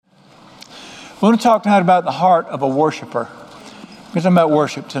We want to talk tonight about the heart of a worshiper. We're talking about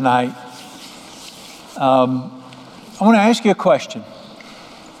worship tonight. I want to ask you a question.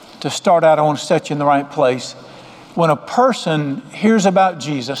 To start out, I want to set you in the right place. When a person hears about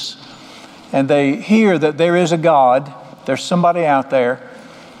Jesus and they hear that there is a God, there's somebody out there,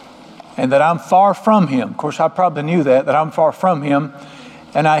 and that I'm far from Him. Of course, I probably knew that I'm far from Him.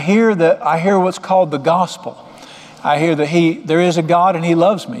 And I hear what's called the gospel. I hear that there is a God and He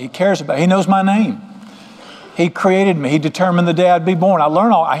loves me. He cares about me. He knows my name. He created me. He determined the day I'd be born.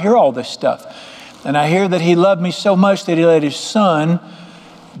 I hear all this stuff. And I hear that He loved me so much that He let His Son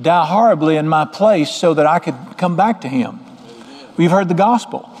die horribly in my place so that I could come back to Him. We've heard the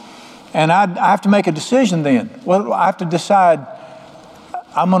gospel. And I have to make a decision then. Well, I have to decide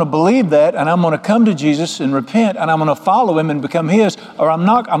I'm going to believe that, and I'm going to come to Jesus and repent, and I'm going to follow Him and become His, or I'm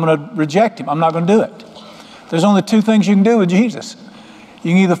going to reject Him. I'm not going to do it. There's only two things you can do with Jesus.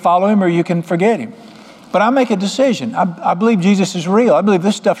 You can either follow Him or you can forget Him. But I make a decision. I believe Jesus is real. I believe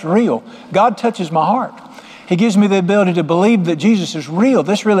this stuff's real. God touches my heart. He gives me the ability to believe that Jesus is real.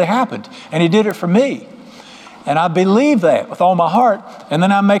 This really happened, and He did it for me. And I believe that with all my heart, and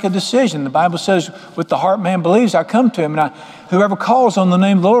then I make a decision. The Bible says, with the heart man believes, I come to Him, and whoever calls on the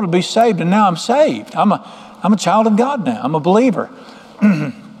name of the Lord will be saved, and now I'm saved. I'm a child of God now. I'm a believer.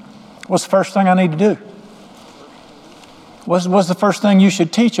 What's the first thing I need to do? What's the first thing you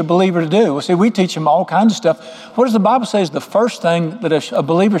should teach a believer to do? Well, see, we teach them all kinds of stuff. What does the Bible say is the first thing that a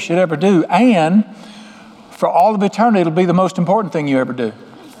believer should ever do? And for all of eternity, it'll be the most important thing you ever do.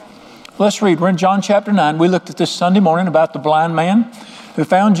 Let's read. We're in John chapter 9. We looked at this Sunday morning about the blind man who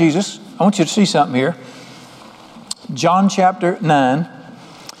found Jesus. I want you to see something here. John chapter 9,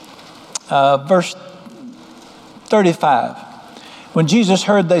 verse 35. When Jesus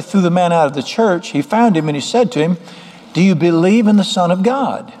heard they threw the man out of the church, He found him and He said to him, "Do you believe in the Son of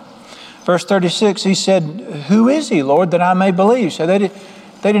God?" Verse 36, He said, "Who is He, Lord, that I may believe?" So they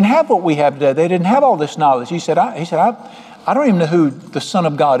didn't have what we have today. They didn't have all this knowledge. He said, I don't even know who the Son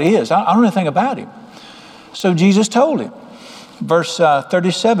of God is. I don't know anything about Him. So Jesus told him. Verse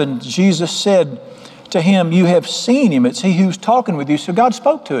 37, Jesus said to him, "You have seen Him. It's He who's talking with you." So God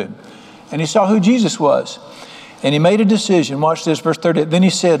spoke to him, and he saw who Jesus was. And he made a decision. Watch this, verse 30. Then he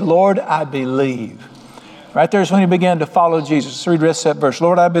said, "Lord, I believe." Right there is when he began to follow Jesus. Let's read the rest of that verse.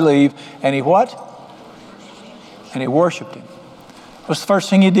 "Lord, I believe." And he what? And he worshiped Him. What's the first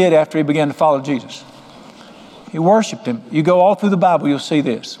thing he did after he began to follow Jesus? He worshiped Him. You go all through the Bible, you'll see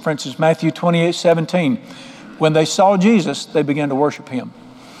this. For instance, Matthew 28:17. When they saw Jesus, they began to worship Him.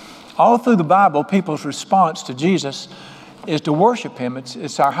 All through the Bible, people's response to Jesus is to worship Him.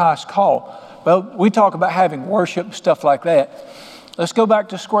 It's our highest call. Well, we talk about having worship, stuff like that. Let's go back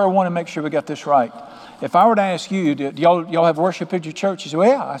to square one and make sure we got this right. If I were to ask you, do y'all have worship at your church? You say, "Well,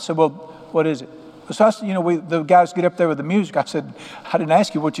 yeah." I said, "Well, what is it?" So the guys get up there with the music. I said, "I didn't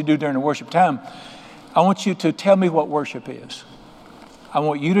ask you what you do during the worship time. I want you to tell me what worship is. I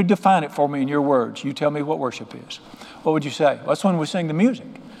want you to define it for me in your words. You tell me what worship is." What would you say? Well, that's when we sing the music.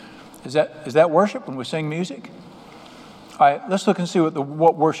 Is that worship when we sing music? All right, let's look and see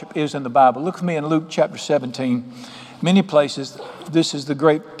what worship is in the Bible. Look with me in Luke chapter 17. Many places, this is the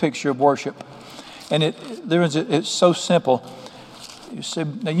great picture of worship. And it's so simple. You see,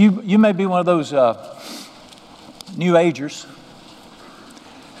 now you may be one of those New Agers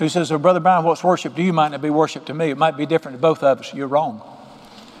who says, "Oh, Brother Brian, what's worship to you might not be worship to me. It might be different to both of us." You're wrong.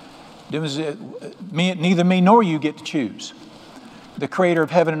 Neither me nor you get to choose. The Creator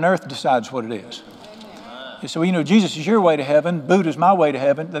of heaven and earth decides what it is. So, Jesus is your way to heaven. Buddha's my way to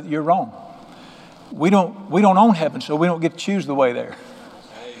heaven. That you're wrong. We don't own heaven, so we don't get to choose the way there.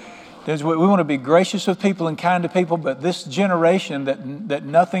 We want to be gracious with people and kind to people, but this generation that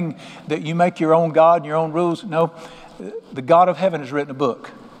nothing, that you make your own God and your own rules. No, the God of heaven has written a book.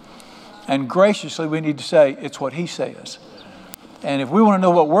 And graciously, we need to say, it's what He says. And if we want to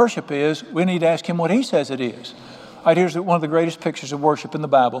know what worship is, we need to ask Him what He says it is. All right, here's one of the greatest pictures of worship in the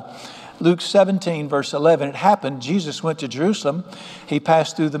Bible. Luke 17, verse 11. It happened, Jesus went to Jerusalem. He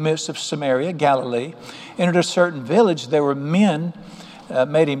passed through the midst of Samaria, Galilee. Entered a certain village. There were men,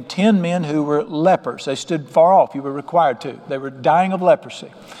 made Him 10 men who were lepers. They stood far off. You were required to. They were dying of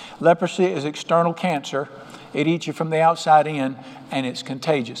leprosy. Leprosy is external cancer. It eats you from the outside in, and it's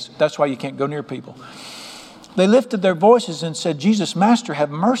contagious. That's why you can't go near people. They lifted their voices and said, "Jesus, Master, have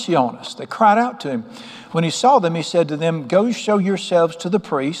mercy on us." They cried out to Him. When He saw them, He said to them, "Go show yourselves to the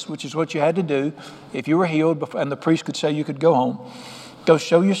priest," which is what you had to do if you were healed, and the priest could say you could go home. "Go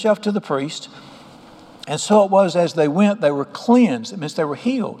show yourself to the priest." And so it was, as they went, they were cleansed. It means they were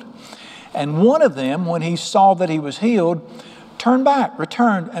healed. And one of them, when he saw that he was healed, turned back,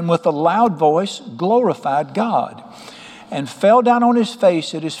 returned, and with a loud voice glorified God, and fell down on his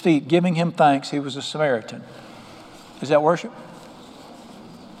face at his feet, giving him thanks. He was a Samaritan. Is that worship?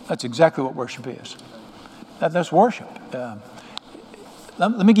 That's exactly what worship is. That's worship.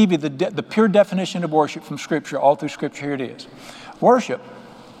 Let me give you the pure definition of worship from Scripture, all through Scripture. Here it is. Worship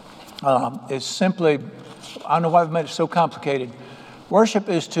is simply, I don't know why I've made it so complicated. Worship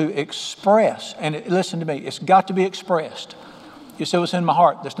is to express, and listen to me, it's got to be expressed. You say what's in my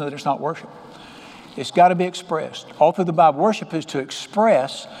heart, that's it's not worship. It's got to be expressed. All through the Bible, worship is to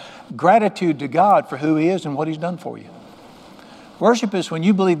express gratitude to God for who He is and what He's done for you. Worship is when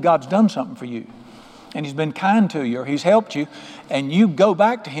you believe God's done something for you, and He's been kind to you, or He's helped you, and you go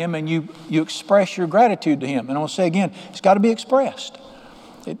back to Him and you express your gratitude to Him. And I'll say again, it's got to be expressed.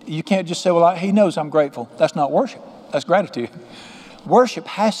 You can't just say, well, He knows I'm grateful. That's not worship. That's gratitude. Worship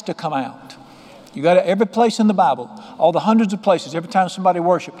has to come out. You got to, every place in the Bible, all the hundreds of places, every time somebody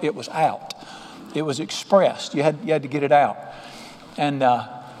worshiped, it was out. It was expressed. You had to get it out. And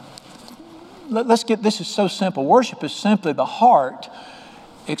this is so simple. Worship is simply the heart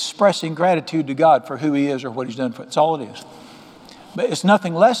expressing gratitude to God for who He is or what He's done for it. That's all it is. But it's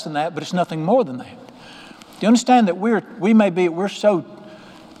nothing less than that, but it's nothing more than that. Do you understand that we're so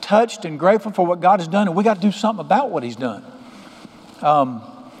touched and grateful for what God has done, and we got to do something about what He's done.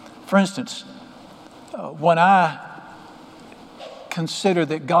 For instance, when I consider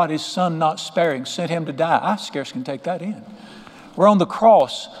that God, His Son, not sparing, sent Him to die, I scarce can take that in. Where on the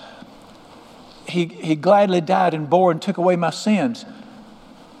cross, He gladly died and bore and took away my sins.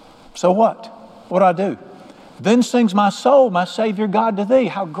 So what? What do I do? Then sings my soul, my Savior God, to Thee,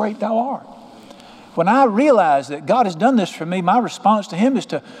 how great Thou art. When I realize that God has done this for me, my response to Him is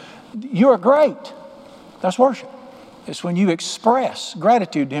You are great. That's worship. It's when you express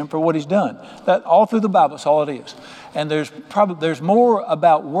gratitude to Him for what He's done. That all through the Bible, that's all it is. And there's more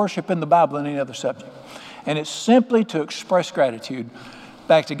about worship in the Bible than any other subject. And it's simply to express gratitude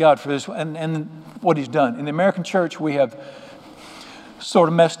back to God for this and what He's done. In the American church, we have sort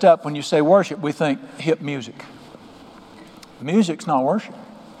of messed up. When you say worship, we think hip music. Music's not worship.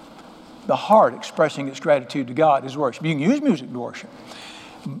 The heart expressing its gratitude to God is worship. You can use music to worship,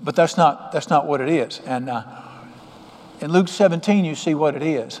 but that's not what it is. And in Luke 17, you see what it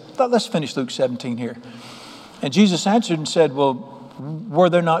is. Let's finish Luke 17 here. And Jesus answered and said, well, were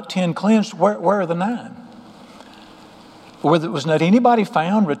there not 10 cleansed? Where are the 9? Was not anybody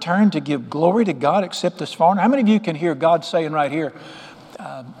found returned to give glory to God except this foreigner? How many of you can hear God saying right here,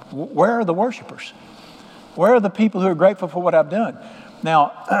 where are the worshipers? Where are the people who are grateful for what I've done?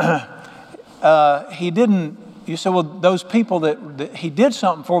 Now, He didn't, you say, well, those people that He did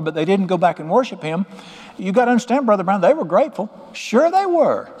something for, but they didn't go back and worship Him. You got to understand, Brother Brown, they were grateful. Sure they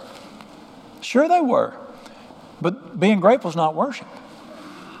were. Sure they were. But being grateful is not worship.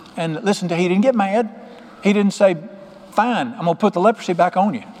 And listen He didn't get mad. He didn't say, fine, I'm going to put the leprosy back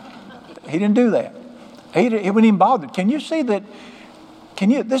on you. He didn't do that. He wasn't even bothered. Can you see that?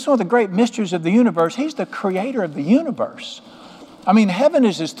 This is one of the great mysteries of the universe. He's the creator of the universe. I mean, heaven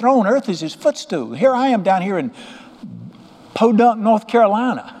is His throne, earth is His footstool. Here I am down here in Podunk, North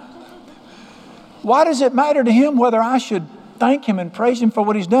Carolina. Why does it matter to Him whether I should thank Him and praise Him for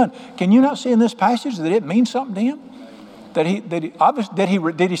what He's done? Can you not see in this passage that it means something to Him? Did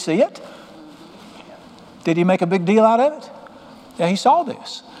He see it? Did He make a big deal out of it? Yeah, He saw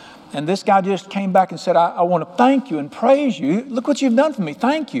this. And this guy just came back and said, I want to thank you and praise you. Look what you've done for me.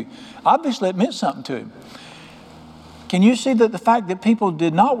 Thank you. Obviously, it meant something to him. Can you see that the fact that people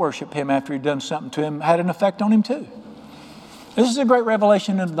did not worship Him after He'd done something to him had an effect on him too? This is a great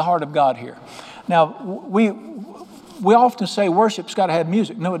revelation into the heart of God here. Now, we often say worship's got to have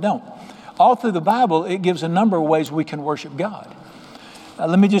music. No, it don't. All through the Bible, it gives a number of ways we can worship God.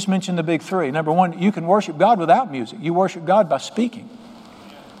 Let me just mention the big 3. Number 1, you can worship God without music. You worship God by speaking.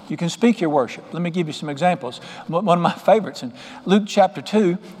 You can speak your worship. Let me give you some examples. One of my favorites, in Luke chapter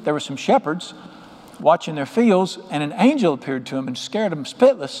 2, there were some shepherds watching their fields, and an angel appeared to them and scared them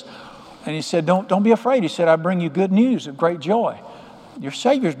spitless. And He said, don't be afraid. He said, I bring you good news of great joy. Your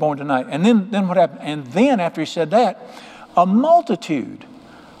Savior's born tonight. And then what happened? And then after He said that, a multitude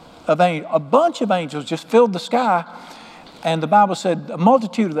of angels, a bunch of angels just filled the sky. And the Bible said a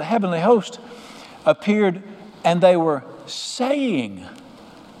multitude of the heavenly host appeared, and they were saying,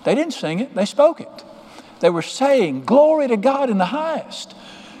 they didn't sing it, they spoke it. They were saying, glory to God in the highest,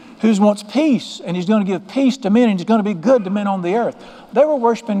 who wants peace, and He's going to give peace to men, and He's going to be good to men on the earth. They were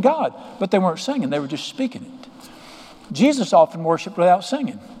worshiping God, but they weren't singing. They were just speaking it. Jesus often worshiped without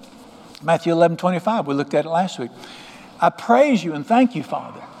singing. Matthew 11:25, we looked at it last week. I praise you and thank you,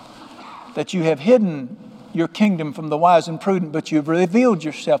 Father, that you have hidden your kingdom from the wise and prudent, but you've revealed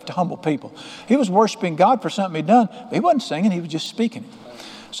yourself to humble people. He was worshiping God for something he'd done, but he wasn't singing, he was just speaking it.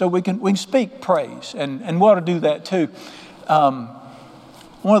 So we can speak praise, and we ought to do that too.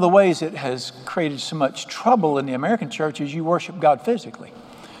 One of the ways it has created so much trouble in the American church is you worship God physically.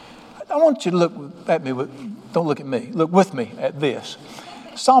 I want you to look at me, don't look at me, look with me at this.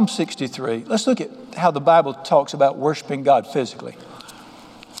 Psalm 63, let's look at how the Bible talks about worshiping God physically.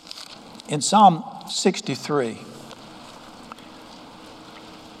 In Psalm 63,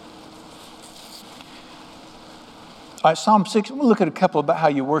 all right, Psalm 6, we'll look at a couple about how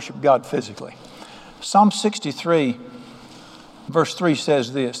you worship God physically. Psalm 63, verse 3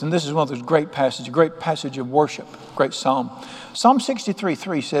 says this, and this is one of those great passages, a great passage of worship, great psalm. Psalm 63,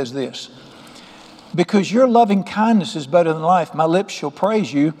 3 says this, because your loving kindness is better than life, my lips shall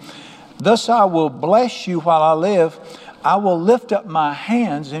praise you. Thus I will bless you while I live. I will lift up my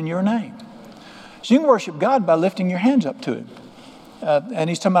hands in your name. So you can worship God by lifting your hands up to him. And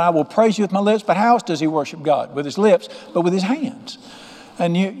he's talking about, I will praise you with my lips. But how else does he worship God? With his lips, but with his hands.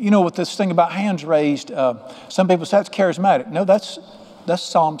 And you know, with this thing about hands raised, some people say that's charismatic. No, that's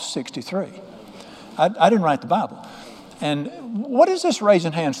Psalm 63. I didn't write the Bible. And what is this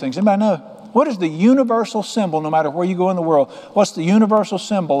raising hands thing? Does anybody know? What is the universal symbol, no matter where you go in the world? What's the universal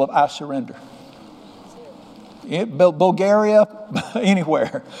symbol of I surrender? Bulgaria,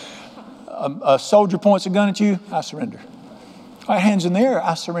 anywhere. A soldier points a gun at you, I surrender. All right, hands in the air,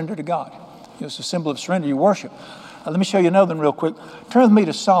 I surrender to God. It's a symbol of surrender, you worship. Let me show you another one real quick. Turn with me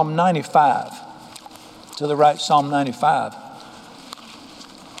to Psalm 95. To the right, Psalm 95.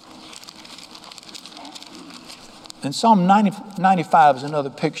 And Psalm 95 is another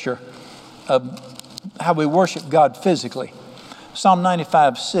picture of how we worship God physically. Psalm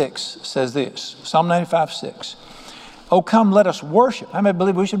 95, 6 says this. Psalm 95, 6. Oh, come, let us worship. How many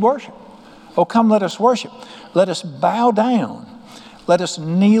believe we should worship? Oh, come, let us worship. Let us bow down. Let us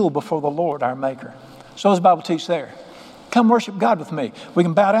kneel before the Lord, our Maker. So does the Bible teach there. Come worship God with me. We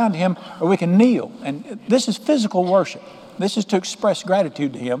can bow down to him or we can kneel. And this is physical worship. This is to express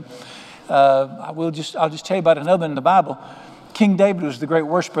gratitude to him. I'll just tell you about another in the Bible. King David was the great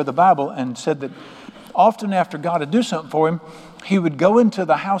worshiper of the Bible and said that often after God would do something for him, he would go into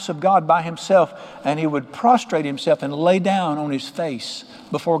the house of God by himself and he would prostrate himself and lay down on his face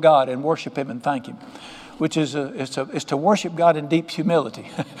before God and worship him and thank him, which is to worship God in deep humility.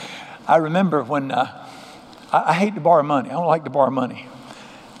 I remember when I hate to borrow money. I don't like to borrow money.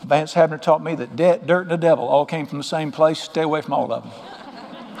 Vance Havner taught me that debt, dirt, and the devil all came from the same place. Stay away from all of them.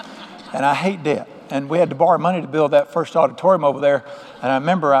 And I hate debt. And we had to borrow money to build that first auditorium over there. And I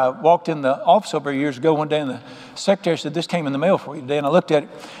remember I walked in the office over years ago one day and the secretary said, this came in the mail for you today. And I looked at it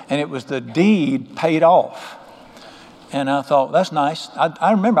and it was the deed paid off. And I thought, that's nice.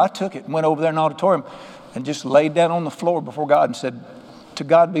 I remember I took it and went over there in the auditorium and just laid down on the floor before God and said, to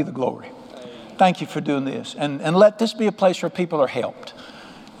God be the glory. Thank you for doing this. And let this be a place where people are helped.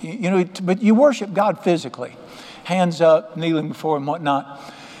 You know, but you worship God physically. Hands up, kneeling before him,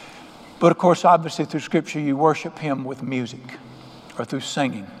 whatnot. But of course, obviously through Scripture, you worship him with music or through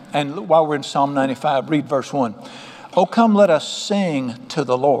singing. And while we're in Psalm 95, read verse 1. Oh, come, let us sing to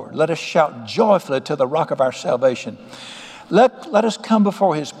the Lord. Let us shout joyfully to the rock of our salvation. Let us come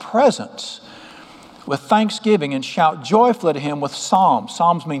before his presence with thanksgiving and shout joyfully to him with psalms.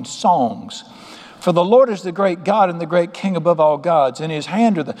 Psalms mean songs. For the Lord is the great God and the great King above all gods. In his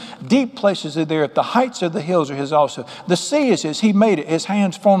hand are the deep places of the earth. The heights of the hills are his also. The sea is his. He made it. His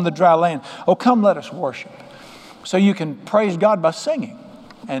hands formed the dry land. Oh, come, let us worship. So you can praise God by singing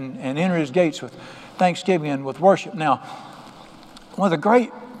and enter his gates with thanksgiving and with worship. Now, one of the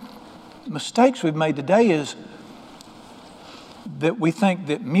great mistakes we've made today is that we think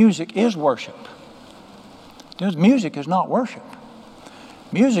that music is worship. Because music is not worship.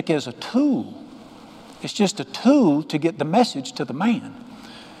 Music is a tool. It's just a tool to get the message to the man. Do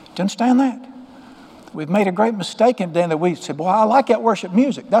you understand that? We've made a great mistake in that we say, boy, I like that worship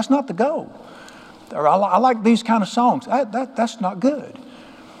music. That's not the goal. Or I like these kind of songs. That's not good.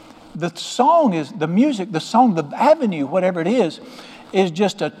 The song is, the music, the song, the avenue, whatever it is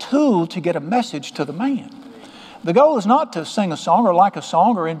just a tool to get a message to the man. The goal is not to sing a song or like a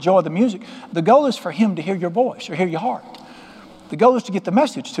song or enjoy the music. The goal is for him to hear your voice or hear your heart. The goal is to get the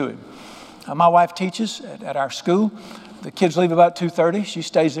message to him. My wife teaches at our school. The kids leave about 2:30. She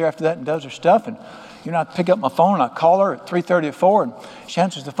stays there after that and does her stuff. And you know, I pick up my phone and I call her at 3:30 or 4, and she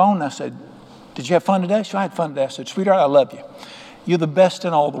answers the phone and I said, did you have fun today? She said, I had fun today. I said, sweetheart, I love you. You're the best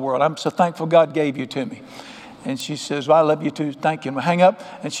in all the world. I'm so thankful God gave you to me. And she says, well, I love you too. Thank you. And we hang up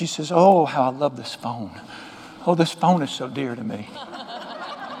and she says, oh, how I love this phone. Oh, this phone is so dear to me.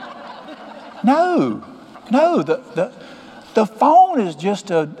 No, No, the phone is just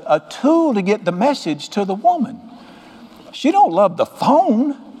a tool to get the message to the woman. She don't love the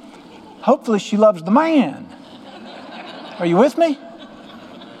phone. Hopefully she loves the man. Are you with me?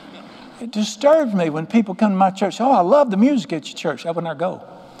 It disturbs me when people come to my church. Oh, I love the music at your church. That wasn't our goal.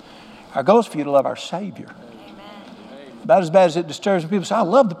 Our goal is for you to love our Savior. Amen. About as bad as it disturbs me, people say, I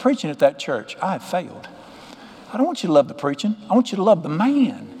love the preaching at that church. I have failed. I don't want you to love the preaching. I want you to love the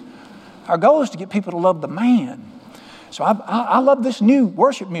man. Our goal is to get people to love the man. So I love this new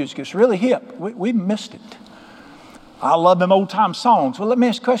worship music. It's really hip. We missed it. I love them old time songs. Well, let me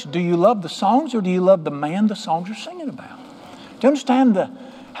ask you a question. Do you love the songs or do you love the man the songs are singing about? Do you understand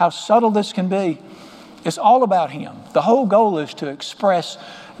how subtle this can be? It's all about him. The whole goal is to express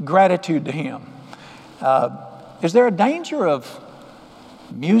gratitude to him. Is there a danger of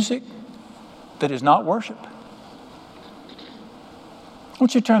music that is not worship? I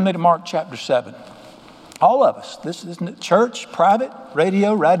want you to turn me to Mark chapter 7. All of us. This isn't church, private,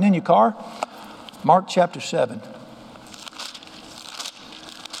 radio, riding in your car. Mark chapter 7.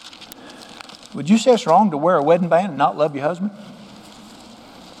 Would you say it's wrong to wear a wedding band and not love your husband?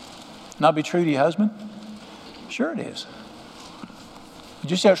 Not be true to your husband? Sure it is. Would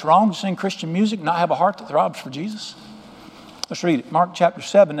you say it's wrong to sing Christian music and not have a heart that throbs for Jesus? Let's read it. Mark chapter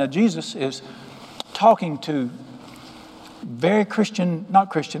 7. Now Jesus is talking to very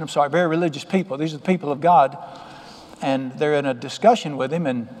religious people. These are the people of God. And they're in a discussion with him.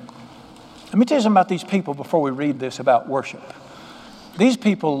 And let me tell you something about these people before we read this about worship. These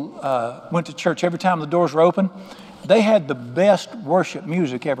people went to church every time the doors were open. They had the best worship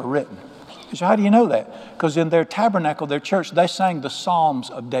music ever written. So how do you know that? Because in their tabernacle, their church, they sang the Psalms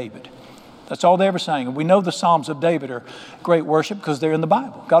of David. That's all they ever sang. And we know the Psalms of David are great worship because they're in the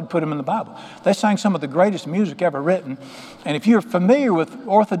Bible. God put them in the Bible. They sang some of the greatest music ever written. And if you're familiar with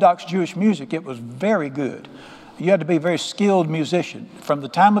Orthodox Jewish music, it was very good. You had to be a very skilled musician. From the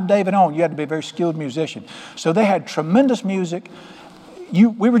time of David on, you had to be a very skilled musician. So they had tremendous music.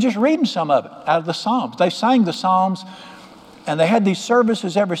 We were just reading some of it out of the Psalms. They sang the Psalms, and they had these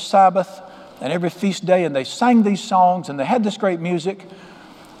services every Sabbath and every feast day, and they sang these songs, and they had this great music.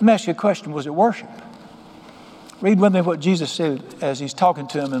 Let me ask you a question. Was it worship? Read with me what Jesus said as he's talking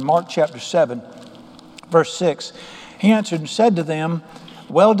to them in Mark chapter 7, verse 6. He answered and said to them,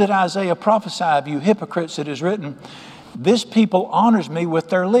 well did Isaiah prophesy of you hypocrites, it is written, this people honors me with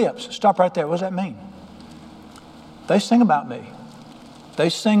their lips. Stop right there. What does that mean? They sing about me. They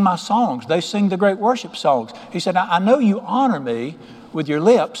sing my songs. They sing the great worship songs. He said, I know you honor me with your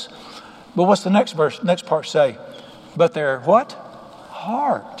lips, but what's the next part say? But their what?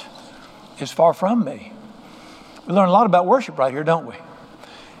 Heart is far from me. We learn a lot about worship right here, don't we?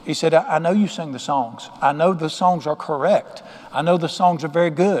 He said, I know you sing the songs. I know the songs are correct. I know the songs are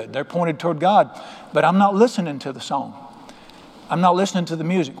very good. They're pointed toward God, but I'm not listening to the song. I'm not listening to the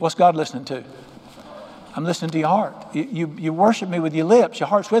music. What's God listening to? I'm listening to your heart. You worship me with your lips. Your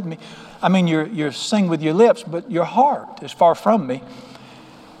heart's with me. I mean, you sing with your lips, but your heart is far from me.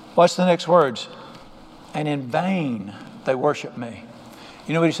 What's the next words? And in vain they worship me.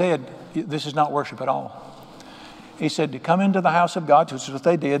 You know what he said? This is not worship at all. He said to come into the house of God, which is what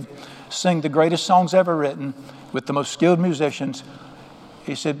they did, sing the greatest songs ever written with the most skilled musicians.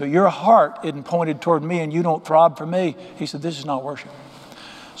 He said, but your heart isn't pointed toward me and you don't throb for me. He said, this is not worship.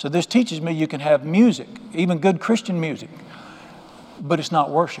 So this teaches me you can have music, even good Christian music, but it's not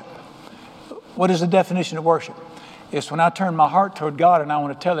worship. What is the definition of worship? It's when I turn my heart toward God and I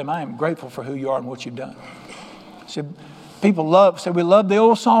want to tell him I am grateful for who you are and what you've done. See, we love the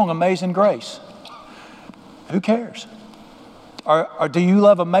old song, Amazing Grace. Who cares? Or do you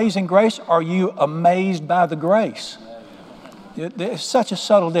love Amazing Grace? Or are you amazed by the grace? It's such a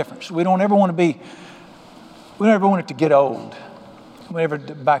subtle difference. We don't ever want it to get old. We never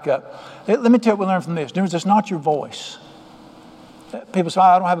back up. Let me tell you what we learned from this. It's not your voice. People say,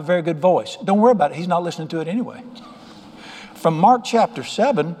 I don't have a very good voice. Don't worry about it. He's not listening to it anyway. From Mark chapter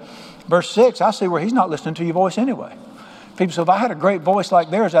 7, verse 6, I see where he's not listening to your voice anyway. People say, if I had a great voice like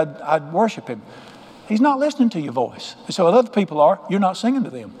theirs, I'd worship him. He's not listening to your voice. And so other people are, you're not singing to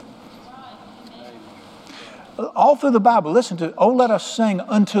them. All through the Bible, listen to, oh, let us sing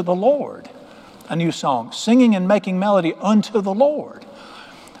unto the Lord a new song, singing and making melody unto the Lord.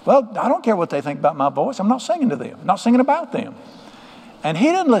 Well, I don't care what they think about my voice. I'm not singing to them. I'm not singing about them. And he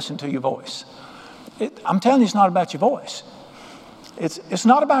didn't listen to your voice. I'm telling you, it's not about your voice. It's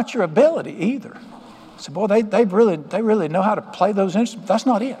not about your ability either. So, boy, they really know how to play those instruments. That's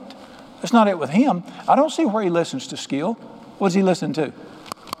not it. That's not it with him. I don't see where he listens to skill. What does he listen to?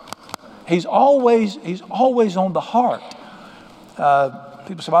 He's always on the heart.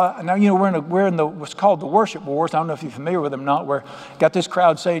 People say, well, now, we're in what's called the worship wars. I don't know if you're familiar with them or not, where you got this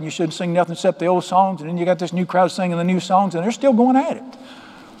crowd saying you shouldn't sing nothing except the old songs, and then you got this new crowd singing the new songs, and they're still going at it.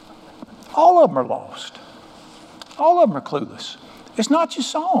 All of them are lost. All of them are clueless. It's not your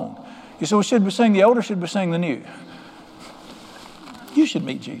song. You say, well, should we sing the old or should we sing the new? You should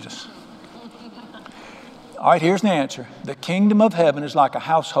meet Jesus. All right, here's the answer. The kingdom of heaven is like a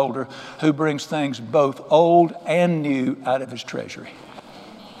householder who brings things both old and new out of his treasury.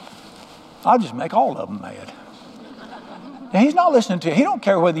 I'll just make all of them mad. Now, he's not listening to you. He don't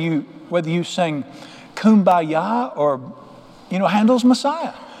care whether you sing Kumbaya or, Handel's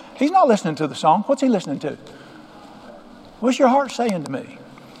Messiah. He's not listening to the song. What's he listening to? What's your heart saying to me?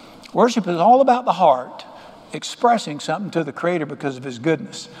 Worship is all about the heart expressing something to the Creator because of his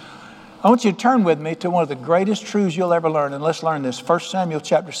goodness. I want you to turn with me to one of the greatest truths you'll ever learn, and let's learn this. 1 Samuel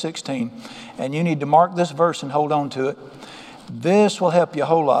chapter 16, and you need to mark this verse and hold on to it. This will help you a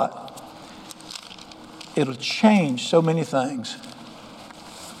whole lot. It'll change so many things.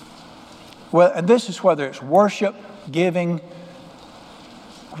 Well, and this is whether it's worship, giving,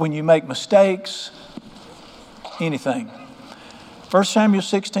 when you make mistakes, anything. 1 Samuel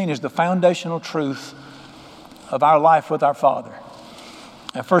 16 is the foundational truth of our life with our Father.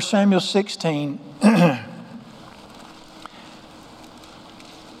 Now, 1 Samuel 16,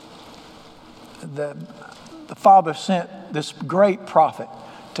 the father sent this great prophet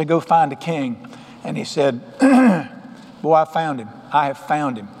to go find a king. And he said, boy, I found him. I have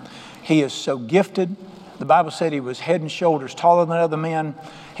found him. He is so gifted. The Bible said he was head and shoulders taller than other men.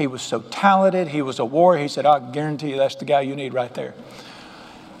 He was so talented. He was a warrior. He said, I guarantee you that's the guy you need right there.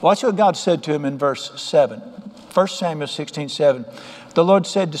 Watch what God said to him in verse 7. 1 Samuel 16:7. The Lord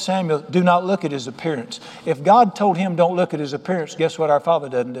said to Samuel, do not look at his appearance. If God told him don't look at his appearance, guess what our Father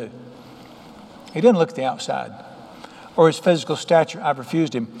doesn't do? He doesn't look at the outside or his physical stature. I've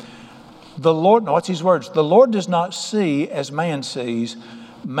refused him. The Lord, what's these words? The Lord does not see as man sees.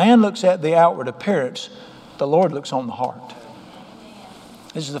 Man looks at the outward appearance. The Lord looks on the heart.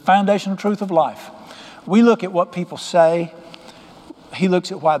 This is the foundational truth of life. We look at what people say. He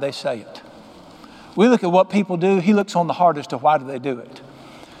looks at why they say it. We look at what people do. He looks on the heart as to why do they do it.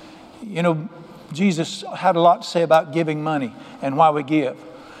 Jesus had a lot to say about giving money and why we give.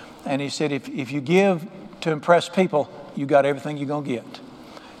 And he said, if you give to impress people, you got everything you're going to get.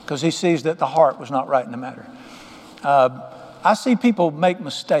 Because he sees that the heart was not right in the matter. I see people make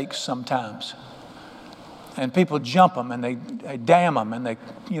mistakes sometimes. And people jump them and they damn them and they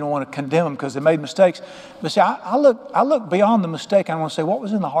want to condemn them because they made mistakes. But see, I look beyond the mistake and I want to say, what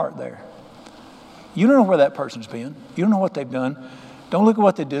was in the heart there? You don't know where that person's been. You don't know what they've done. Don't look at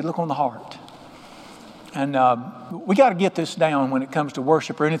what they did. Look on the heart. And we got to get this down when it comes to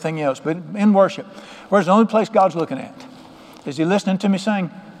worship or anything else. But in worship, where's the only place God's looking at? Is he listening to me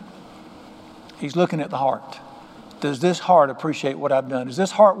sing? He's looking at the heart. Does this heart appreciate what I've done? Is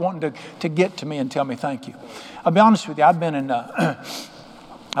this heart wanting to get to me and tell me thank you? I'll be honest with you. I've been in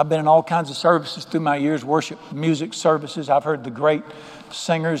all kinds of services through my years, worship music services. I've heard the great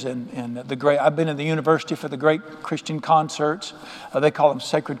singers and the great. I've been in the university for the great Christian concerts. They call them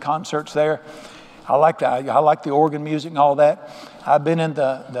sacred concerts there. I like that. I like the organ music and all that. I've been in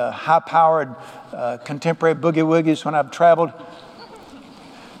the high-powered contemporary boogie woogies when I've traveled.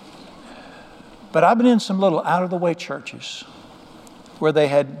 But I've been in some little out-of-the-way churches where they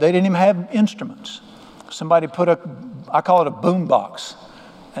didn't even have instruments. Somebody put I call it a boom box,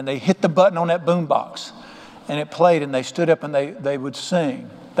 and they hit the button on that boom box, and it played, and they stood up and they would sing.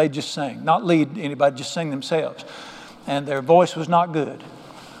 They just sang, not lead anybody, just sing themselves. And their voice was not good.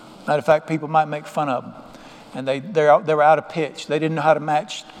 Matter of fact, people might make fun of them. And they were out of pitch. They didn't know how to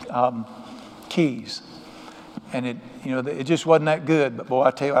match keys. And it just wasn't that good. But boy,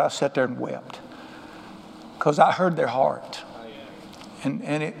 I tell you what, I sat there and wept. Because I heard their heart. And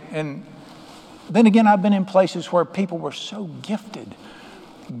then again, I've been in places where people were so gifted.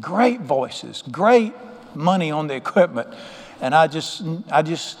 Great voices, great money on the equipment. And I just,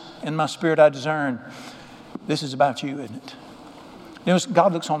 in my spirit, I discern, this is about you, isn't it?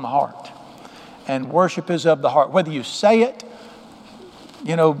 God looks on the heart. And worship is of the heart. Whether you say it,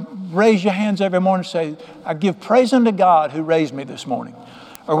 raise your hands every morning and say, I give praise unto God who raised me this morning.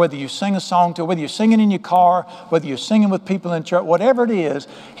 Or whether you sing a song whether you're singing in your car, whether you're singing with people in church, whatever it is,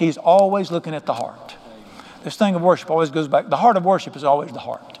 he's always looking at the heart. This thing of worship always goes back. The heart of worship is always the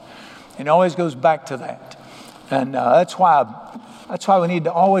heart. It always goes back to that. And that's why we need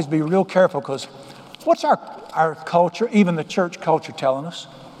to always be real careful, because what's our culture, even the church culture, telling us?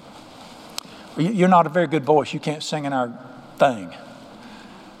 You're not a very good voice. You can't sing in our thing.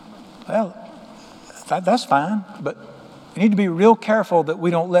 Well, that's fine, but We need to be real careful that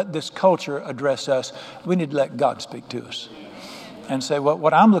we don't let this culture address us. We need to let God speak to us and say, well,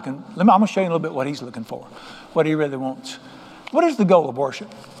 what I'm going to show you a little bit what he's looking for, what he really wants. What is the goal of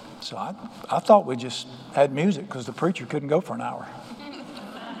worship? So I thought we just had music because the preacher couldn't go for an hour.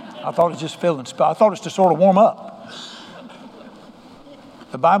 I thought it was just filling spell. I thought it was to sort of warm up.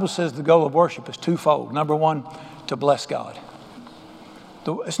 The Bible says the goal of worship is twofold. Number one, to bless God.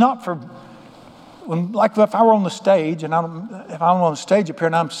 It's not for, like if I were on the stage and if I'm on the stage up here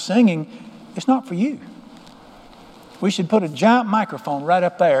and I'm singing, it's not for you. We should put a giant microphone right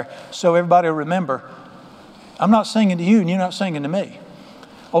up there so everybody will remember, I'm not singing to you and you're not singing to me.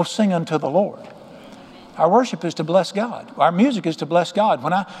 Oh, sing unto the Lord. Our worship is to bless God. Our music is to bless God.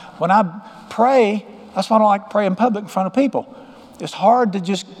 When I pray, that's why I don't like to pray in public in front of people. It's hard to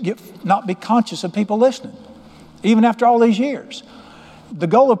just not be conscious of people listening, even after all these years. The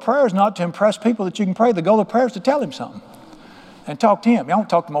goal of prayer is not to impress people that you can pray. The goal of prayer is to tell him something and talk to him. I don't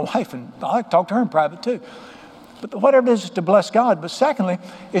talk to my wife, and I like to talk to her in private too. But whatever it is to bless God. But secondly,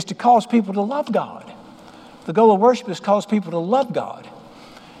 is to cause people to love God. The goal of worship is to cause people to love God.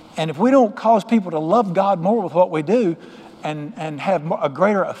 And if we don't cause people to love God more with what we do and have a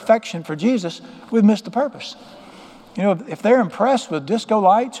greater affection for Jesus, we've missed the purpose. You know, if they're impressed with disco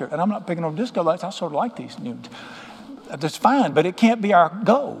lights, and I'm not picking on disco lights, I sort of like these. That's fine, but it can't be our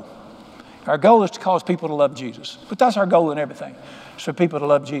goal. Our goal is to cause people to love Jesus. But that's our goal in everything, is for people to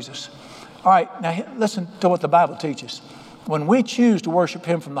love Jesus. All right, now listen to what the Bible teaches. When we choose to worship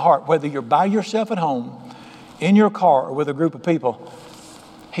him from the heart, whether you're by yourself at home, in your car, or with a group of people,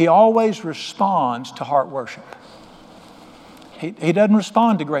 he always responds to heart worship. He doesn't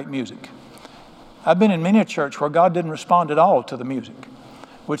respond to great music. I've been in many a church where God didn't respond at all to the music,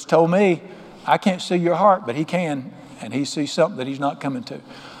 which told me, I can't see your heart, but he can, and he sees something that he's not coming to.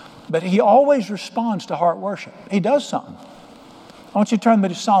 But he always responds to heart worship. He does something. I want you to turn me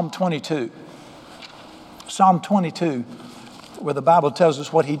to Psalm 22. Psalm 22, where the Bible tells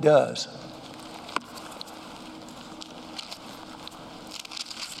us what he does.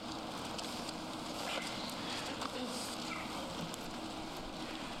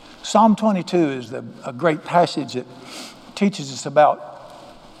 Psalm 22 is a great passage that teaches us about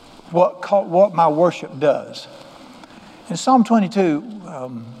what my worship does. In Psalm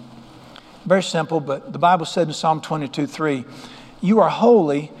 22, very simple, but the Bible said in Psalm 22:3, you are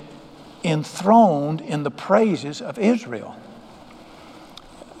holy, enthroned in the praises of Israel.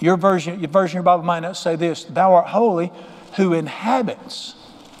 Your version of your Bible might not say this, thou art holy who inhabits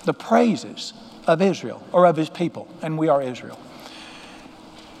the praises of Israel, or of his people, and we are Israel.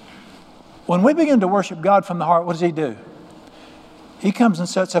 When we begin to worship God from the heart, what does he do? He comes and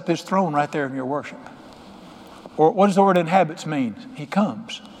sets up his throne right there in your worship. Or what does the word inhabits mean? He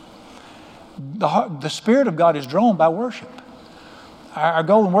comes. The Spirit of God is drawn by worship. Our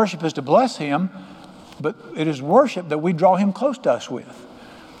goal in worship is to bless him, but it is worship that we draw him close to us with.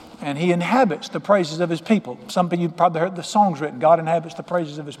 And he inhabits the praises of his people. Some of you probably heard the songs written, God inhabits the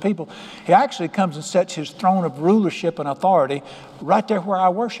praises of his people. He actually comes and sets his throne of rulership and authority right there where I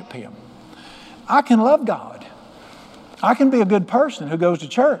worship him. I can love God. I can be a good person who goes to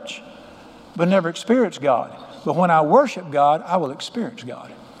church, but never experience God. But when I worship God, I will experience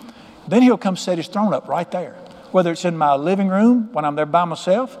God. Then he'll come set his throne up right there. Whether it's in my living room, when I'm there by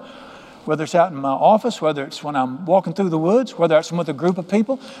myself, whether it's out in my office, whether it's when I'm walking through the woods, whether it's with a group of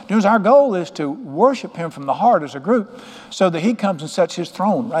people. Our goal is to worship him from the heart as a group so that he comes and sets his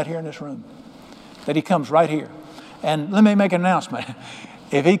throne right here in this room. That he comes right here. And let me make an announcement.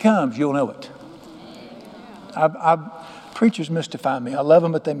 If he comes, you'll know it. Preachers mystify me. I love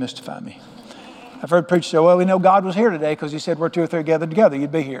them, but they mystify me. I've heard preachers say, well, we know God was here today because he said, where two or three gathered together,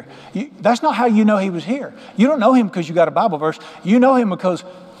 you'd be here. That's not how you know he was here. You don't know him because you got a Bible verse. You know him because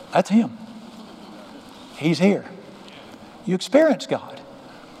that's him. He's here. You experience God.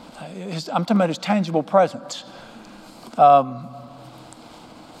 I'm talking about his tangible presence.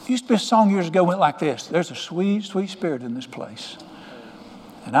 Used to be a song years ago went like this. There's a sweet, sweet spirit in this place.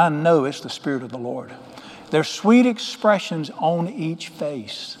 And I know it's the Spirit of the Lord. There's sweet expressions on each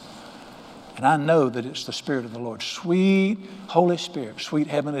face. And I know that it's the Spirit of the Lord. Sweet Holy Spirit, sweet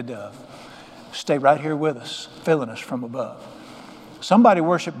heavenly dove. Stay right here with us, filling us from above. Somebody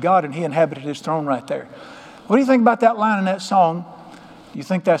worshiped God and he inhabited his throne right there. What do you think about that line in that song? You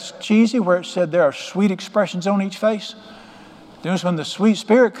think that's cheesy where it said there are sweet expressions on each face? Notice when the sweet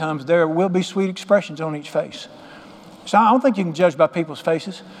Spirit comes, there will be sweet expressions on each face. So I don't think you can judge by people's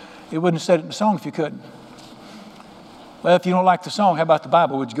faces. It wouldn't have said it in the song if you couldn't. Well, if you don't like the song, how about the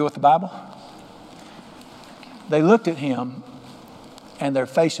Bible? Would you go with the Bible? They looked at him and their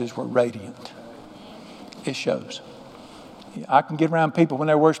faces were radiant. It shows. I can get around people when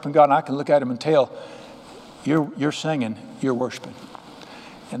they're worshiping God, and I can look at them and tell, you're singing, you're worshiping.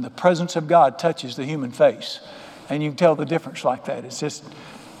 And the presence of God touches the human face. And you can tell the difference like that. It's just,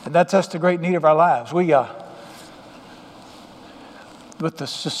 and that's the great need of our lives. With the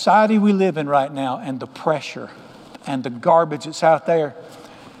society we live in right now and the pressure and the garbage that's out there,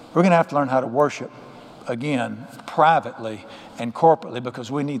 we're going to have to learn how to worship again, privately and corporately, because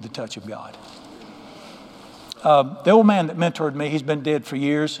we need the touch of God. The old man that mentored me, he's been dead for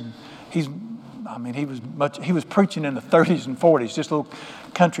years, and he was preaching in the 30s and 40s, just a little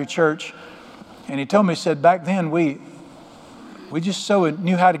country church. And he told me, he said, back then we just so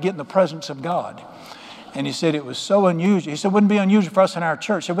knew how to get in the presence of God. And he said it was so unusual. He said it wouldn't be unusual for us in our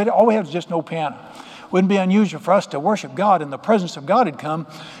church. He said, all we have is just no piano. It wouldn't be unusual for us to worship God, and the presence of God had come,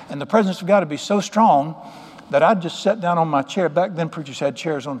 and the presence of God would be so strong that I'd just sit down on my chair. Back then preachers had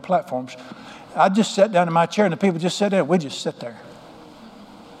chairs on platforms. I'd just sit down in my chair, and the people just sit there. We'd just sit there.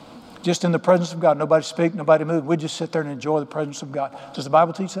 Just in the presence of God. Nobody speak, nobody move. We'd just sit there and enjoy the presence of God. Does the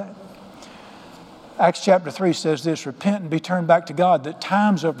Bible teach that? Acts chapter 3 says this, repent and be turned back to God, that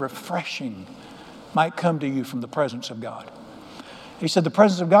times of refreshing might come to you from the presence of God. He said the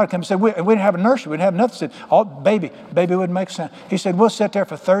presence of God came. He said, we didn't have a nursery. We didn't have nothing. He said, oh, baby wouldn't make a sound. He said, we'll sit there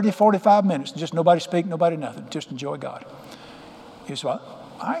for 30, 45 minutes. Just nobody speak, nobody nothing. Just enjoy God. He said,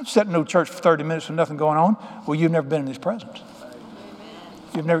 well, I ain't sitting in no church for 30 minutes with nothing going on. Well, you've never been in His presence.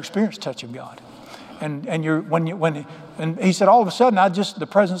 You've never experienced the touch of God. And he said, all of a sudden, the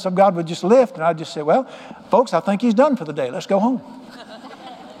presence of God would just lift. And I just said, well, folks, I think He's done for the day. Let's go home.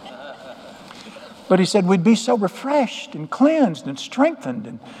 But he said, we'd be so refreshed and cleansed and strengthened,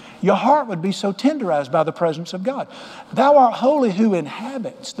 and your heart would be so tenderized by the presence of God. Thou art holy who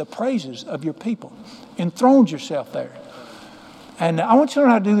inhabits the praises of your people. Enthroned yourself there. And I want you to learn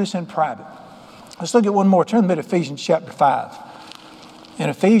how to do this in private. Let's look at one more. Turn to Ephesians chapter 5. In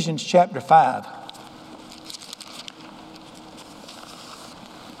Ephesians chapter 5.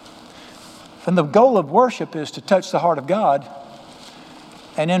 And the goal of worship is to touch the heart of God.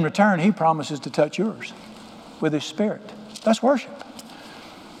 And in return, He promises to touch yours with His Spirit. That's worship.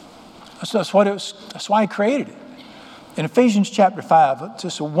 That's why He created it. In Ephesians chapter 5, it's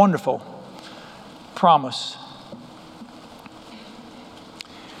just a wonderful promise.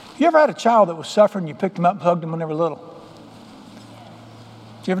 You ever had a child that was suffering, you picked them up and hugged them when they were little?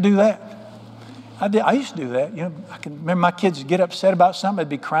 Did you ever do that? I used to do that. You know, I can remember my kids would get upset about something. They'd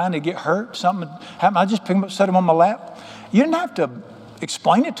be crying. They'd get hurt. Something would happen. I'd just pick them up, set them on my lap. You didn't have to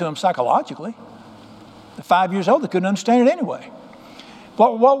explain it to them psychologically. At 5 years old, they couldn't understand it anyway.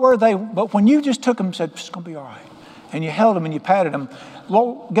 What were they? But when you just took them and said, it's going to be all right, and you held them and you patted them,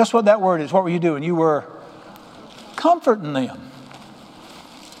 well, guess what that word is? What were you doing? You were comforting them.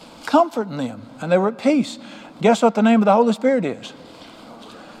 Comforting them. And they were at peace. Guess what the name of the Holy Spirit is?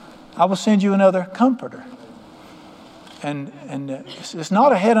 I will send you another comforter. And it's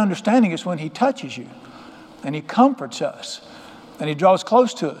not a head understanding. It's when He touches you and He comforts us and He draws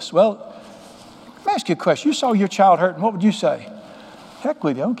close to us. Well, let me ask you a question. You saw your child hurting. What would you say? Heck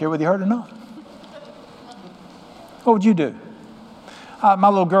with you. I don't care whether you hurt or not. What would you do? My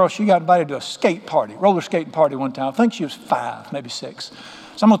little girl, she got invited to a skate party, roller skating party one time. I think she was 5, maybe 6.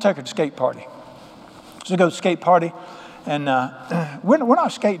 So I'm going to take her to a skate party. So we go to the skate party. And we're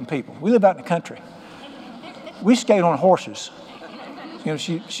not skating people. We live out in the country. We skate on horses. You know,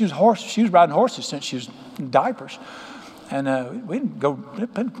 she was riding horses since she was in diapers. And we didn't go.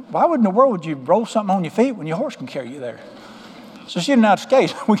 Why would in the world would you roll something on your feet when your horse can carry you there? So she didn't know how to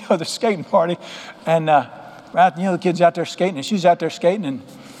skate. We go to the skating party, and the kids out there skating, and she's out there skating, and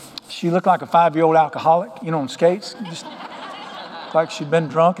she looked like a 5-year-old alcoholic, on skates, just like she'd been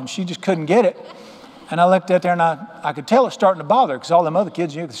drunk, and she just couldn't get it. And I looked out there, and I could tell it's starting to bother her because all them other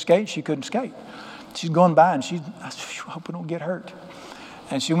kids could skate. She couldn't skate. She's going by, and I said, I hope we don't get hurt.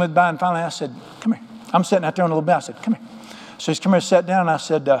 And she went by, and finally I said, come here. I'm sitting out there on a little bit. I said, come here. So she came here, sat down, and I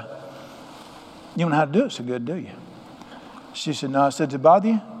said, you don't know how to do it so good, do you? She said, no. I said, does it bother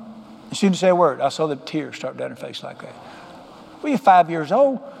you? And she didn't say a word. I saw the tears start down her face like that. Well, you're 5 years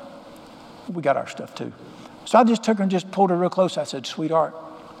old. We got our stuff too. So I just took her and just pulled her real close. I said, sweetheart,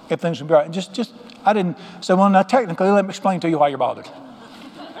 everything's going to be all right. And I didn't say, well, now technically, let me explain to you why you're bothered.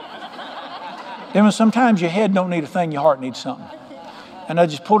 Then sometimes your head don't need a thing, your heart needs something. And I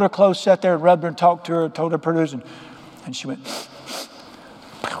just pulled her close, sat there, rubbed her and talked to her, told her produce, and she went.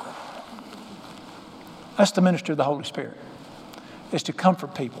 That's the ministry of the Holy Spirit. It's to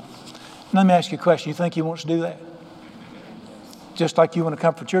comfort people. Let me ask you a question. You think He wants to do that? Just like you want to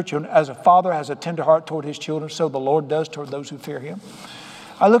comfort your children. As a father has a tender heart toward his children, so the Lord does toward those who fear Him.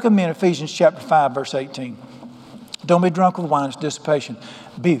 I look at me in Ephesians chapter 5, verse 18. Don't be drunk with wine, it's dissipation.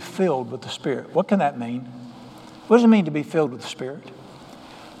 Be filled with the Spirit. What can that mean? What does it mean to be filled with the Spirit?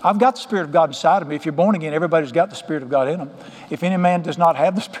 I've got the Spirit of God inside of me. If you're born again, everybody's got the Spirit of God in them. If any man does not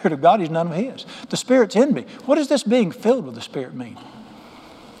have the Spirit of God, he's none of his. The Spirit's in me. What does this being filled with the Spirit mean?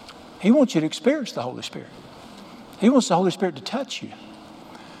 He wants you to experience the Holy Spirit. He wants the Holy Spirit to touch you.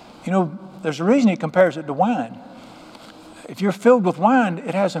 You know, there's a reason he compares it to wine. If you're filled with wine,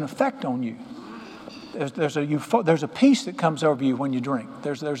 it has an effect on you. There's a peace that comes over you when you drink.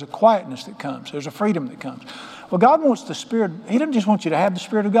 There's a quietness that comes. There's a freedom that comes. Well, God wants the Spirit. He doesn't just want you to have the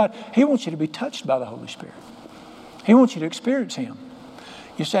Spirit of God. He wants you to be touched by the Holy Spirit. He wants you to experience Him.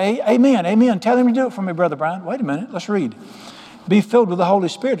 You say, amen, amen. Tell Him to do it for me, Brother Brian. Wait a minute. Let's read. Be filled with the Holy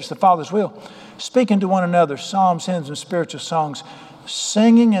Spirit. It's the Father's will. Speaking to one another, psalms, hymns, and spiritual songs,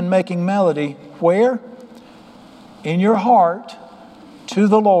 singing and making melody. Where? In your heart to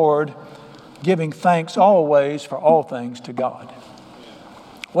the Lord, giving thanks always for all things to God.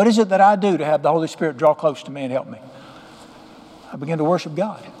 What is it that I do to have the Holy Spirit draw close to me and help me? I begin to worship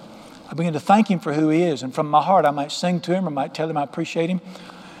God. I begin to thank Him for who He is. And from my heart, I might sing to Him, or might tell Him I appreciate Him.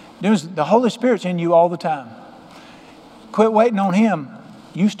 The Holy Spirit's in you all the time. Quit waiting on Him.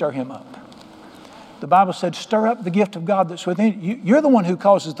 You stir Him up. The Bible said, stir up the gift of God that's within you. You're the one who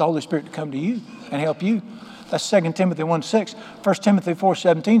causes the Holy Spirit to come to you and help you. That's 2 Timothy 1:6. 1 Timothy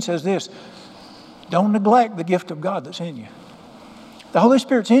 4:17 says this, don't neglect the gift of God that's in you. The Holy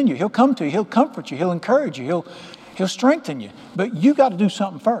Spirit's in you. He'll come to you. He'll comfort you. He'll encourage you. He'll strengthen you. But you got to do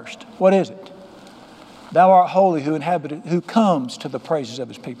something first. What is it? Thou art holy who comes to the praises of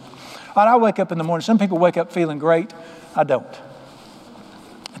His people. All right, I wake up in the morning. Some people wake up feeling great. I don't.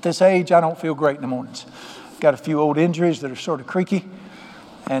 At this age, I don't feel great in the mornings. Got a few old injuries that are sort of creaky.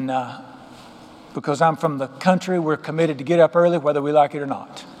 And because I'm from the country, we're committed to get up early whether we like it or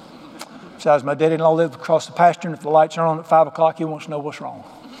not. Besides, my daddy-in-law lives across the pasture, and if the lights are on at 5 o'clock, he wants to know what's wrong.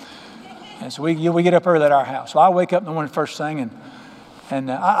 And so we get up early at our house. So I wake up in the morning first thing,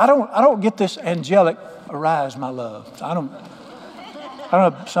 and I don't get this angelic, arise, my love. I don't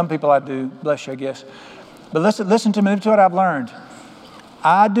know, some people I do, bless you, I guess. But listen to me, to what I've learned.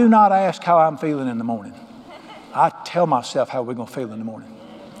 I do not ask how I'm feeling in the morning. I tell myself how we're going to feel in the morning.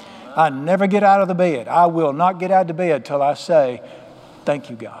 I never get out of the bed. I will not get out of the bed till I say, thank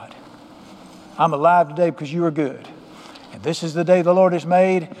you, God. I'm alive today because you are good. And this is the day the Lord has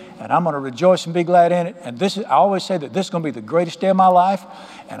made, and I'm going to rejoice and be glad in it. And I always say that this is going to be the greatest day of my life,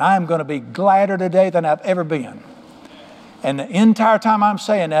 and I am going to be gladder today than I've ever been. And the entire time I'm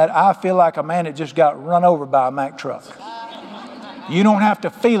saying that, I feel like a man that just got run over by a Mack truck. You don't have to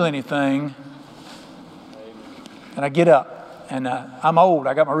feel anything. And I get up, and I'm old.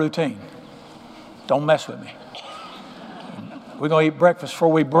 I got my routine. Don't mess with me. We're going to eat breakfast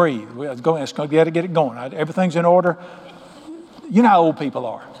before we breathe. It's going to get it going. Everything's in order. You know how old people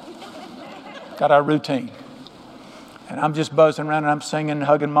are. Got our routine. And I'm just buzzing around, and I'm singing and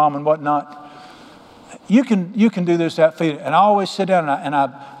hugging Mom and whatnot. You can do this without feeling. And I always sit down and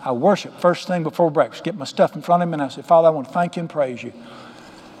I worship first thing before breakfast. Get my stuff in front of Him, and I say, Father, I want to thank You and praise You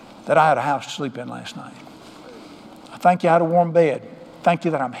that I had a house to sleep in last night. I thank You I had a warm bed. Thank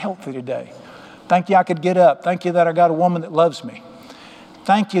You that I'm healthy today. Thank You I could get up. Thank You that I got a woman that loves me.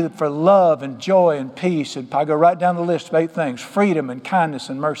 Thank You for love and joy and peace. And I go right down the list of 8 things. Freedom and kindness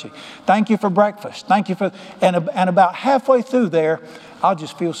and mercy. Thank You for breakfast. Thank You for, and about halfway through there, I'll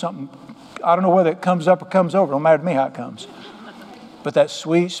just feel something. I don't know whether it comes up or comes over. It don't matter to me how it comes. But that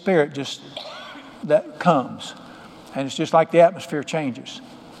sweet spirit that comes. And it's just like the atmosphere changes.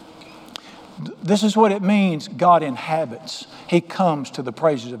 This is what it means God inhabits. He comes to the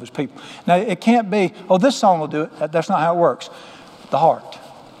praises of His people. Now, it can't be, this song will do it. That's not how it works. The heart.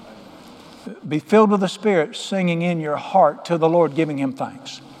 Be filled with the Spirit, singing in your heart to the Lord, giving Him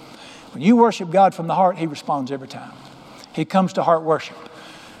thanks. When you worship God from the heart, He responds every time. He comes to heart worship.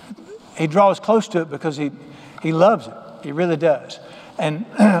 He draws close to it because He loves it. He really does. And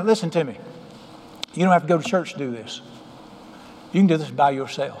listen to me. You don't have to go to church to do this. You can do this by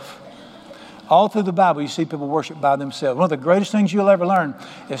yourself. All through the Bible, you see people worship by themselves. One of the greatest things you'll ever learn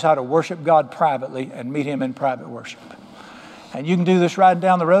is how to worship God privately and meet Him in private worship. And you can do this riding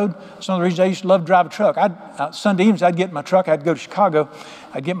down the road. It's one of the reasons I used to love to drive a truck. Sunday evenings, I'd get in my truck. I'd go to Chicago.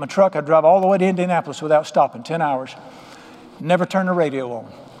 I'd get in my truck. I'd drive all the way to Indianapolis without stopping, 10 hours. Never turn the radio on.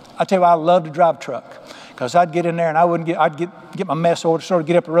 I tell you why I love to drive a truck. Because I'd get in there and I'd get my mess ordered, sort of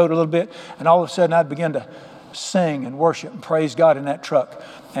get up the road a little bit. And all of a sudden, I'd begin to sing and worship and praise God in that truck.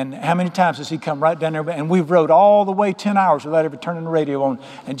 And how many times has He come right down there? And we've rode all the way 10 hours without ever turning the radio on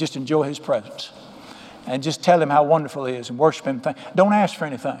and just enjoy His presence. And just tell Him how wonderful He is and worship Him. Don't ask for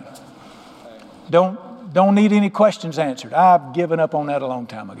anything. Don't don't need any questions answered. I've given up on that a long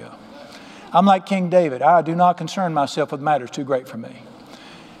time ago. I'm like King David. I do not concern myself with matters too great for me.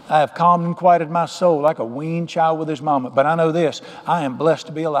 I have calmed and quieted my soul like a weaned child with his mama. But I know this, I am blessed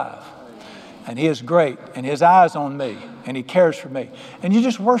to be alive. And He is great, and His eye's on me, and He cares for me. And you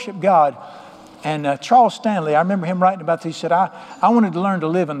just worship God. And Charles Stanley, I remember him writing about this. He said, I wanted to learn to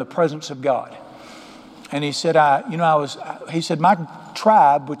live in the presence of God. And he said, he said, my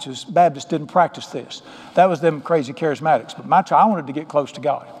tribe, which is Baptist, didn't practice this. That was them crazy charismatics. But my tribe, I wanted to get close to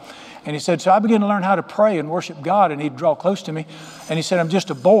God. And he said, so I began to learn how to pray and worship God, and He'd draw close to me. And he said, I'm just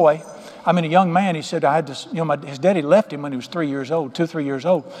a boy. I mean, a young man. He said, I had this, his daddy left him when he was 3 years old, 3 years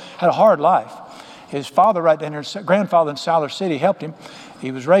old, had a hard life. His father right down here, grandfather in Siler City, helped him.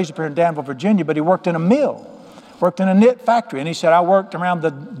 He was raised up here in Danville, Virginia, but he worked in a mill, worked in a knit factory. And he said, I worked around the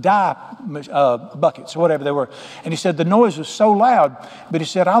dye buckets or whatever they were. And he said, the noise was so loud, but he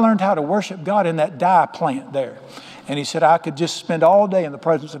said, I learned how to worship God in that dye plant there. And he said, I could just spend all day in the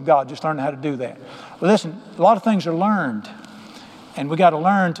presence of God, just learning how to do that. Well, listen, a lot of things are learned. And we got to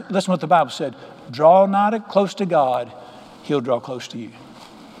learn, listen what the Bible said, draw not close to God, He'll draw close to you.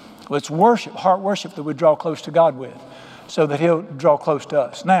 Well, it's worship, heart worship that we draw close to God with, so that He'll draw close to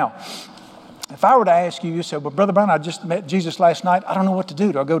us. Now, if I were to ask you, you said, well, Brother Brown, I just met Jesus last night. I don't know what to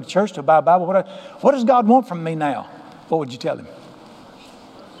do. Do I go to church? Do I buy a Bible? What does God want from me now? What would you tell Him?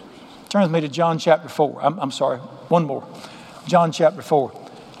 Turn with me to John chapter 4. I'm sorry, one more. John chapter 4.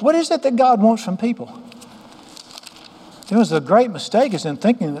 What is it that God wants from people? It was a great mistake is in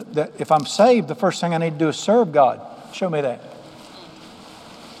thinking that if I'm saved, the first thing I need to do is serve God. Show me that.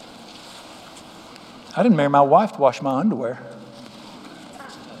 I didn't marry my wife to wash my underwear.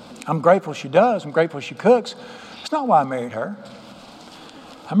 I'm grateful she does. I'm grateful she cooks. It's not why I married her.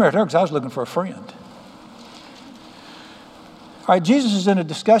 I married her because I was looking for a friend. All right, Jesus is in a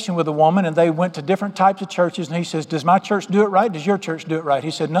discussion with a woman, and they went to different types of churches, and He says, does my church do it right? Does your church do it right?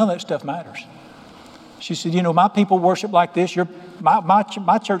 He said, none of that stuff matters. She said, my people worship like this.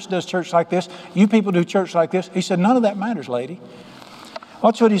 My church does church like this. You people do church like this. He said, none of that matters, lady.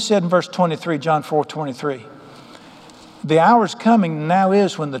 Watch what He said in verse 23, John 4:23. The hour is coming, now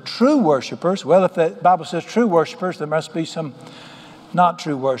is, when the true worshipers, well, if the Bible says true worshipers, there must be some not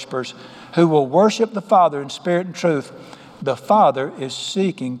true worshipers, who will worship the Father in spirit and truth. The Father is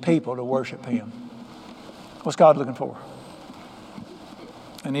seeking people to worship Him. What's God looking for?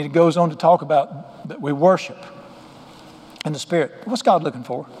 And He goes on to talk about that we worship in the Spirit. What's God looking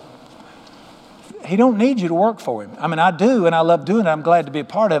for? He don't need you to work for Him. I mean, I do, and I love doing it. I'm glad to be a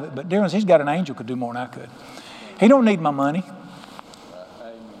part of it. But dear ones, He's got an angel could do more than I could. He don't need my money.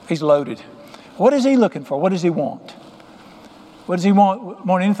 He's loaded. What is He looking for? What does He want? What does He want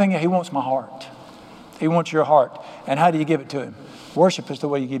more than anything? He wants my heart. He wants your heart. And how do you give it to Him? Worship is the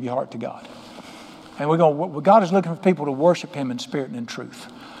way you give your heart to God. And God is looking for people to worship Him in spirit and in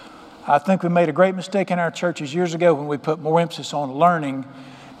truth. I think we made a great mistake in our churches years ago when we put more emphasis on learning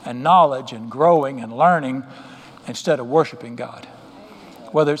and knowledge and growing and learning instead of worshiping God.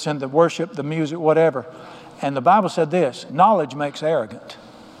 Whether it's in the worship, the music, whatever. And the Bible said this, knowledge makes arrogant.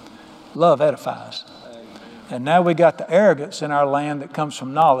 Love edifies. And now we got the arrogance in our land that comes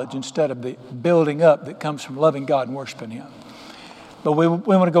from knowledge instead of the building up that comes from loving God and worshiping Him. But we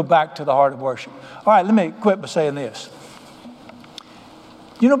want to go back to the heart of worship. All right, let me quit by saying this.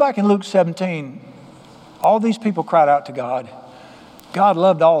 Back in Luke 17, all these people cried out to God. God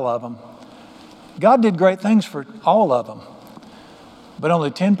loved all of them. God did great things for all of them. But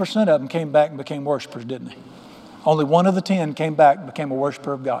only 10% of them came back and became worshipers, didn't they? Only one of the 10 came back and became a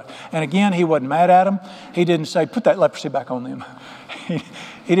worshiper of God. And again, He wasn't mad at them. He didn't say, put that leprosy back on them.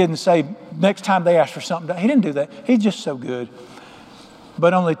 He didn't say, next time they ask for something. He didn't do that. He's just so good.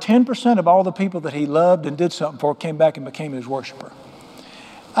 But only 10% of all the people that He loved and did something for came back and became His worshiper.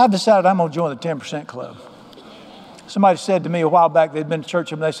 I've decided I'm going to join the 10% club. Somebody said to me a while back, they'd been to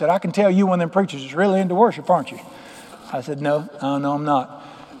church, and they said, I can tell you one of them preachers is really into worship, aren't you? I said, no, I'm not.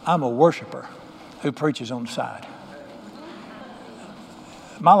 I'm a worshiper who preaches on the side.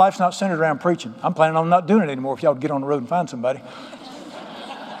 My life's not centered around preaching. I'm planning on not doing it anymore if y'all would get on the road and find somebody.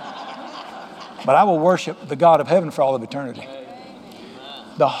 But I will worship the God of heaven for all of eternity.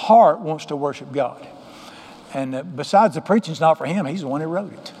 The heart wants to worship God. And besides, the preaching's not for Him. He's the one who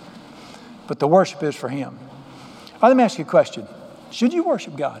wrote it. But the worship is for Him. All right, let me ask you a question. Should you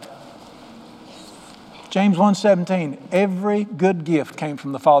worship God? James 1:17, every good gift came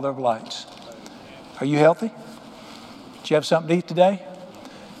from the Father of lights. Are you healthy? Did you have something to eat today?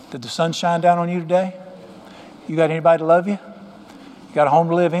 Did the sun shine down on you today? You got anybody to love you? You got a home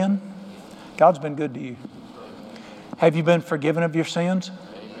to live in? God's been good to you. Have you been forgiven of your sins?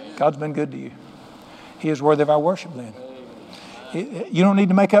 God's been good to you. He is worthy of our worship then. You don't need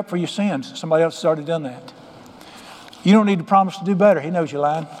to make up for your sins. Somebody else has already done that. You don't need to promise to do better. He knows you're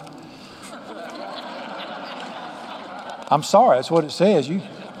lying. I'm sorry, that's what it says.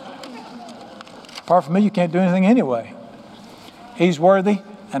 Apart from me, you can't do anything anyway. He's worthy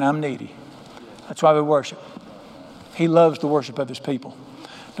and I'm needy. That's why we worship. He loves the worship of his people.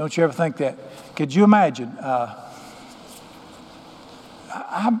 Don't you ever think that? Could you imagine?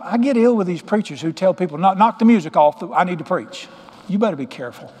 I get ill with these preachers who tell people, knock the music off, I need to preach. You better be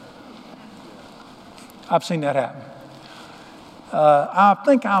careful. I've seen that happen. I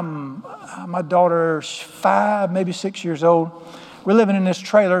think my daughter's 5, maybe 6 years old. We're living in this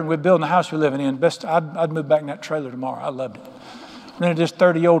trailer and we're building the house we're living in. I'd move back in that trailer tomorrow. I loved it. Rented this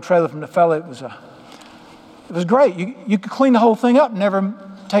 30-year-old trailer from the fella. It was great. You could clean the whole thing up and never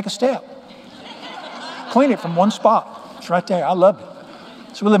take a step. Clean it from one spot. It's right there. I loved it.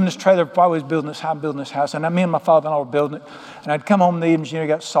 So we live in this trailer while we was building this house. And me and my father-in-law were building it. And I'd come home in the evenings, you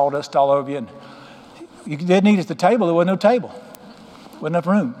got sawdust all over you. And you didn't eat at the table. There wasn't no table. Wasn't enough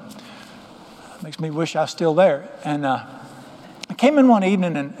room. Makes me wish I was still there. And I came in one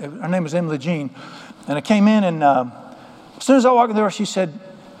evening, and her name was Emily Jean. And I came in, and as soon as I walked in the door, she said,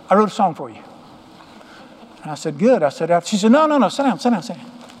 I wrote a song for you. And I said, good. She said, no, sit down. I'm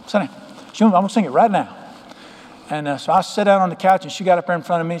going to sing it right now. And so I sat down on the couch, and she got up there in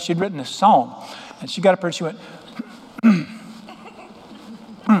front of me, and she'd written this song. And she got up there, and she went,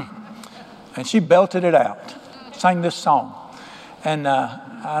 and she belted it out, sang this song. And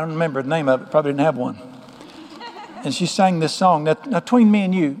I don't remember the name of it, probably didn't have one. And she sang this song. Now, between me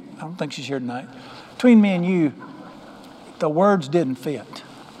and you, I don't think she's here tonight. Between me and you, the words didn't fit.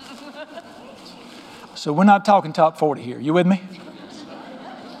 So we're not talking top 40 here. You with me?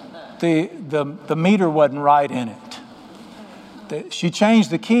 The meter wasn't right in it. She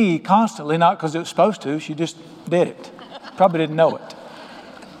changed the key constantly, not because it was supposed to. She just did it. Probably didn't know it.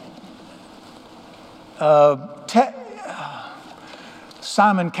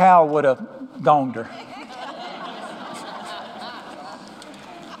 Simon Cowell would have gonged her.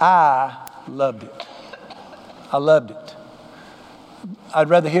 I loved it. I loved it. I'd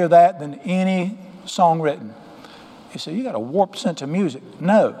rather hear that than any song written. You say, you got a warped sense of music.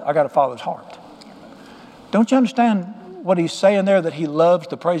 No, I got to follow his heart. Don't you understand what he's saying there, that he loves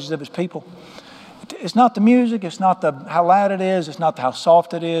the praises of his people? It's not the music. It's not how loud it is. It's not how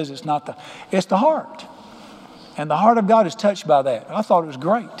soft it is. It's the heart. And the heart of God is touched by that. I thought it was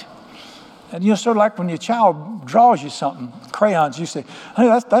great. And sort of like when your child draws you something, crayons, you say, hey,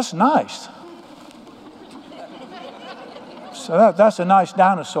 that's nice. So that's a nice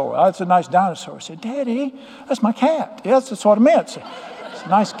dinosaur. That's a nice dinosaur. I said, Daddy, that's my cat. Yes, that's what I meant. It's a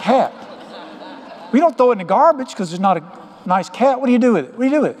nice cat. We don't throw it in the garbage because it's not a nice cat. What do you do with it?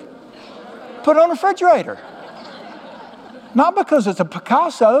 Put it on the refrigerator. Not because it's a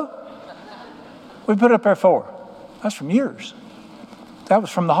Picasso. We put it up there for. That's from yours. That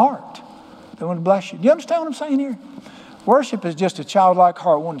was from the heart. They want to bless you. Do you understand what I'm saying here? Worship is just a childlike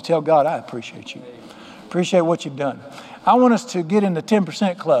heart wanting to tell God, I appreciate you. Appreciate what you've done. I want us to get in the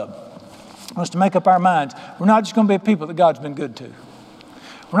 10% club. I want us to make up our minds. We're not just going to be people that God's been good to.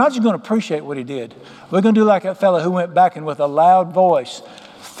 We're not just going to appreciate what he did. We're going to do like that fellow who went back and with a loud voice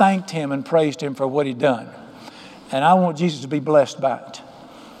thanked him and praised him for what he'd done. And I want Jesus to be blessed by it.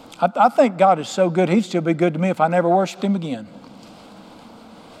 I think God is so good, he'd still be good to me if I never worshiped him again.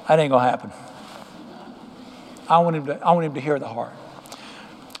 That ain't going to happen. I want him to hear the heart.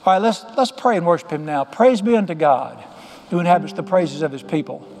 All right, let's pray and worship him now. Praise be unto God, who inhabits the praises of his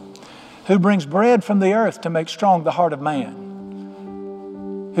people, who brings bread from the earth to make strong the heart of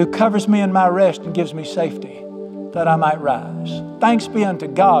man, who covers me in my rest and gives me safety, that I might rise. Thanks be unto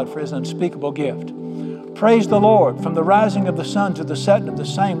God for his unspeakable gift. Praise the Lord. From the rising of the sun to the setting of the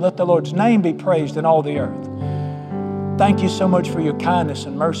same, let the Lord's name be praised in all the earth. Thank you so much for your kindness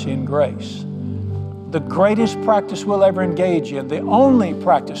and mercy and grace. The greatest practice we'll ever engage in, the only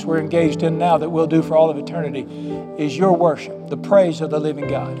practice we're engaged in now that we'll do for all of eternity, is your worship, the praise of the living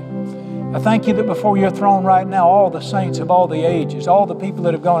God. I thank you that before your throne right now, all the saints of all the ages, all the people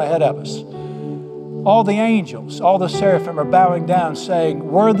that have gone ahead of us, all the angels, all the seraphim are bowing down saying,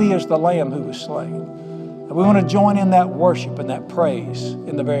 worthy is the Lamb who was slain. And we want to join in that worship and that praise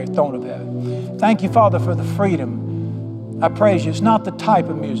in the very throne of heaven. Thank you, Father, for the freedom. I praise you. It's not the type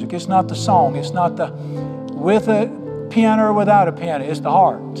of music. It's not the song. It's not the with a piano or without a piano. It's the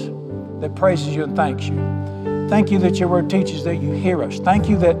heart that praises you and thanks you. Thank you that your word teaches that you hear us. Thank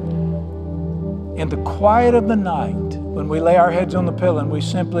you that in the quiet of the night, when we lay our heads on the pillow and we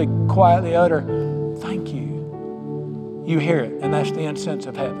simply quietly utter, thank you, you hear it. And that's the incense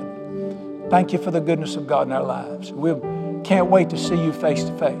of heaven. Thank you for the goodness of God in our lives. We can't wait to see you face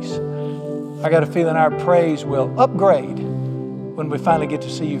to face. I got a feeling our praise will upgrade when we finally get to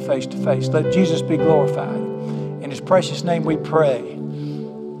see you face to face. Let Jesus be glorified. In His precious name we pray.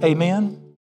 Amen.